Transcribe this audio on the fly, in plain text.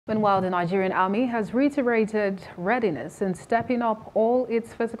Meanwhile, the Nigerian Army has reiterated readiness in stepping up all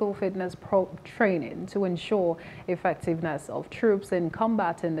its physical fitness training to ensure effectiveness of troops in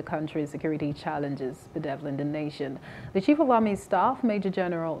combating the country's security challenges bedeviling the nation. The Chief of Army Staff, Major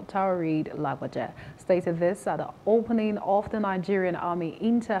General Taoreed Lagbaja, stated this at the opening of the Nigerian Army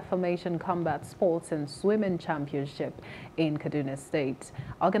Inter-Formation Combat Sports and Swimming Championship in Kaduna State,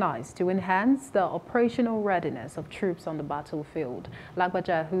 organized to enhance the operational readiness of troops on the battlefield.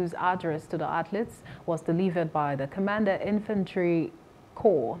 Lagbaja, whose address to the athletes was delivered by the Commander Infantry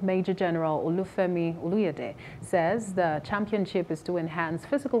Corps, Major General Olufemi Oluyede, says the championship is to enhance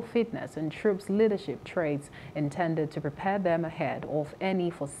physical fitness and troops' leadership traits intended to prepare them ahead of any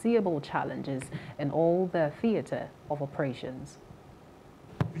foreseeable challenges in all their theater of operations.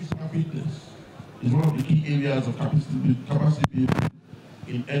 Physical fitness is one of the key areas of capacity building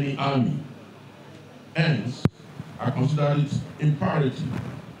in any army. Hence, I consider it imperative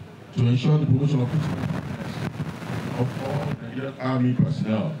to ensure the promotion of physical fitness of all Nigerian Army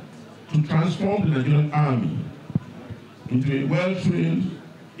personnel, to transform the Nigerian Army into a well-trained,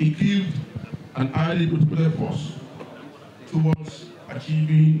 equipped, and highly motivated force towards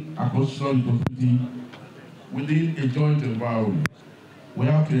achieving our constitutional responsibility within a joint environment. We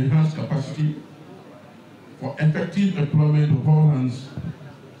have to enhance capacity for effective employment of all hands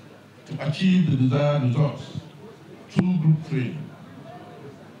to achieve the desired results through group training.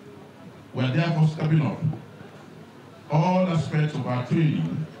 We are therefore stepping up all aspects of our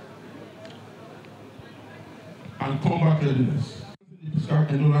training and combat readiness. Physical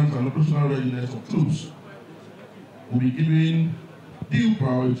endurance and operational readiness of troops will be given due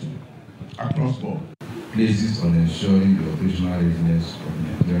priority across board. Places on ensuring the operational readiness of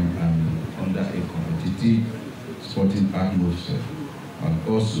the Nigerian Army under a competitive sporting atmosphere, and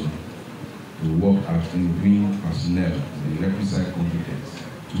also to work at imbuing personnel with the requisite competence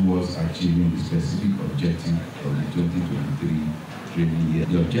towards achieving the specific objective of the 2023 training year.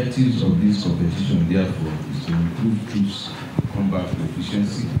 The objectives of this competition, therefore, is to improve troops' combat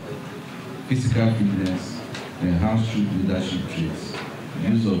efficiency, physical fitness, enhance troop leadership traits,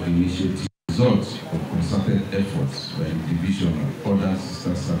 use of initiative, results of concerted efforts by the division of other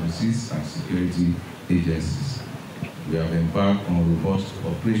sister services and security agencies. We have embarked on robust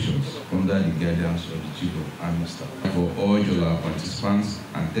operations under the guidance of the Chief of Army Staff. For all our participants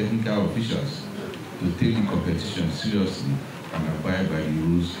and technical officials to take the competition seriously and abide by the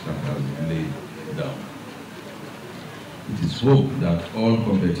rules that have been laid down. It is hoped that all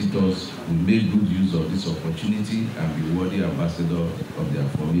competitors will make good use of this opportunity and be worthy ambassadors of their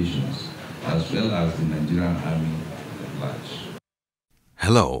formations, as well as the Nigerian Army at large.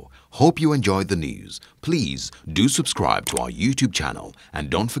 Hello, hope you enjoyed the news. Please do subscribe to our YouTube channel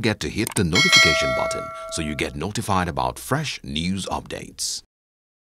and don't forget to hit the notification button so you get notified about fresh news updates.